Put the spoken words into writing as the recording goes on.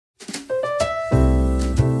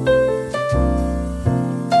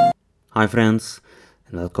Hi friends,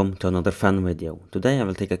 and welcome to another fun video. Today I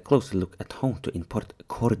will take a closer look at how to import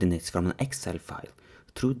coordinates from an Excel file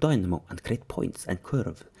through Dynamo and create points and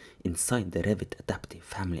curve inside the Revit Adaptive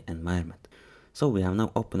Family environment. So we have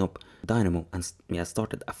now opened up Dynamo and we have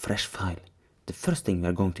started a fresh file. The first thing we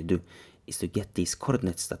are going to do is to get these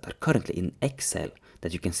coordinates that are currently in Excel,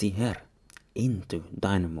 that you can see here, into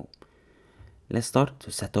Dynamo. Let's start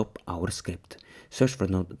to set up our script. Search for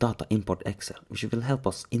the node Data.ImportExcel, which will help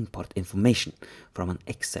us import information from an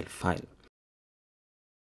Excel file.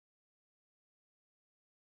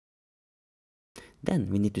 Then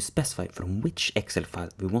we need to specify from which Excel file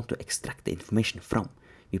we want to extract the information from.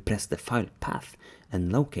 We press the file path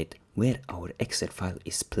and locate where our Excel file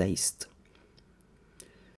is placed.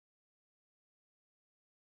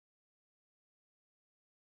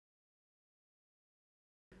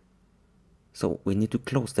 So we need to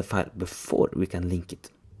close the file before we can link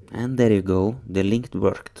it. And there you go, the link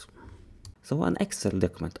worked. So an Excel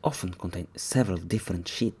document often contains several different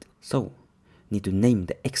sheets. So need to name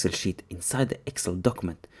the Excel sheet inside the Excel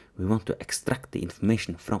document we want to extract the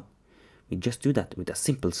information from. We just do that with a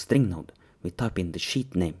simple string node. We type in the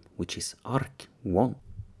sheet name, which is arc1.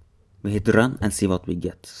 We hit run and see what we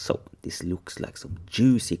get. So this looks like some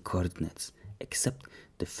juicy coordinates, except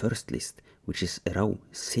the first list, which is row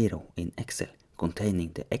 0 in Excel,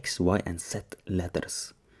 containing the X, Y and Z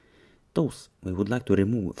letters. Those we would like to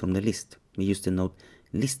remove from the list. We use the node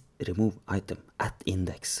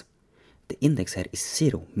ListRemoveItemAtIndex. The index here is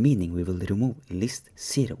 0, meaning we will remove list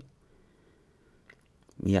 0.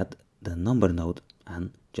 We add the number node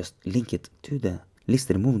and just link it to the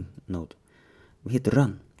ListRemove node. We hit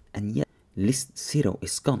run and yet list 0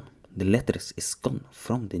 is gone. The letters is gone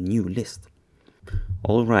from the new list.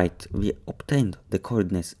 Alright, we obtained the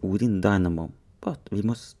coordinates within Dynamo, but we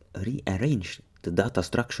must rearrange the data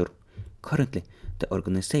structure. Currently, the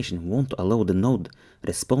organization won't allow the node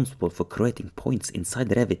responsible for creating points inside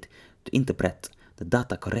Revit to interpret the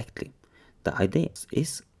data correctly. The idea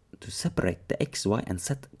is to separate the X, Y and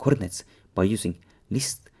Z coordinates by using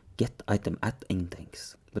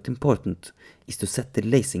List.Get.ItemAtIndex. But important is to set the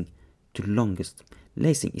lacing to longest.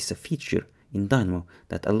 Lacing is a feature in Dynamo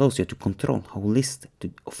that allows you to control how lists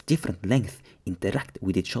of different length interact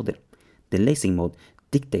with each other. The lacing mode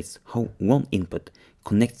dictates how one input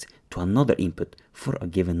connects to another input for a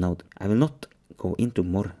given node. I will not go into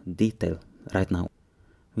more detail right now.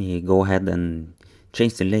 We go ahead and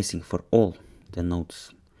change the lacing for all the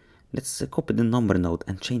nodes. Let's copy the number node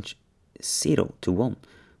and change 0 to 1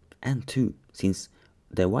 and 2, since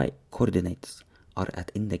the Y coordinates are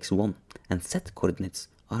at index 1 and Z coordinates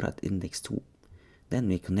are at index 2. Then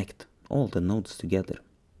we connect all the nodes together.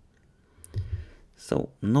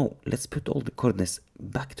 So now let's put all the coordinates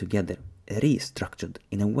back together, restructured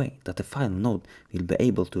in a way that the final node will be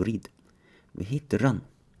able to read. We hit run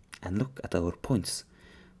and look at our points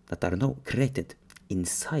that are now created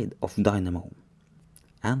inside of Dynamo,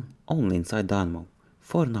 and only inside Dynamo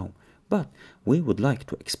for now, but we would like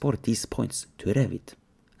to export these points to Revit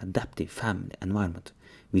Adaptive Family environment.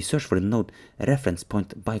 We search for the node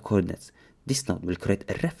ReferencePoint.ByCoordinates. This node will create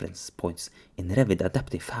a reference points in Revit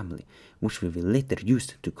Adaptive Family, which we will later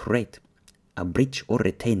use to create a bridge or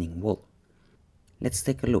retaining wall. Let's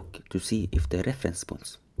take a look to see if the reference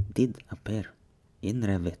points did appear in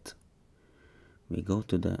Revit. We go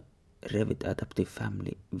to the Revit Adaptive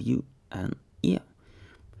Family view and yeah,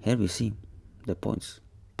 here we see the points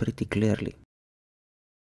pretty clearly.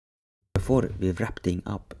 Before we wrap things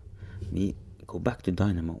up, we go back to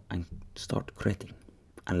Dynamo and start creating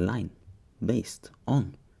a line based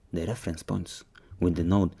on the reference points with the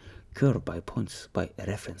node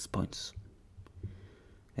CurveByPoints.ByReferencePoints.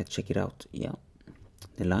 Let's check it out. Yeah,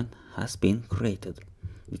 the line has been created.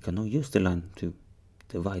 We can now use the line to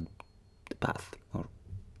divide the path, or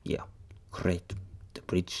yeah, create the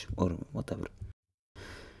bridge or whatever.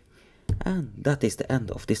 And that is the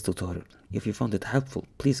end of this tutorial. If you found it helpful,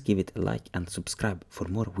 please give it a like and subscribe for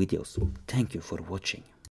more videos. Thank you for watching.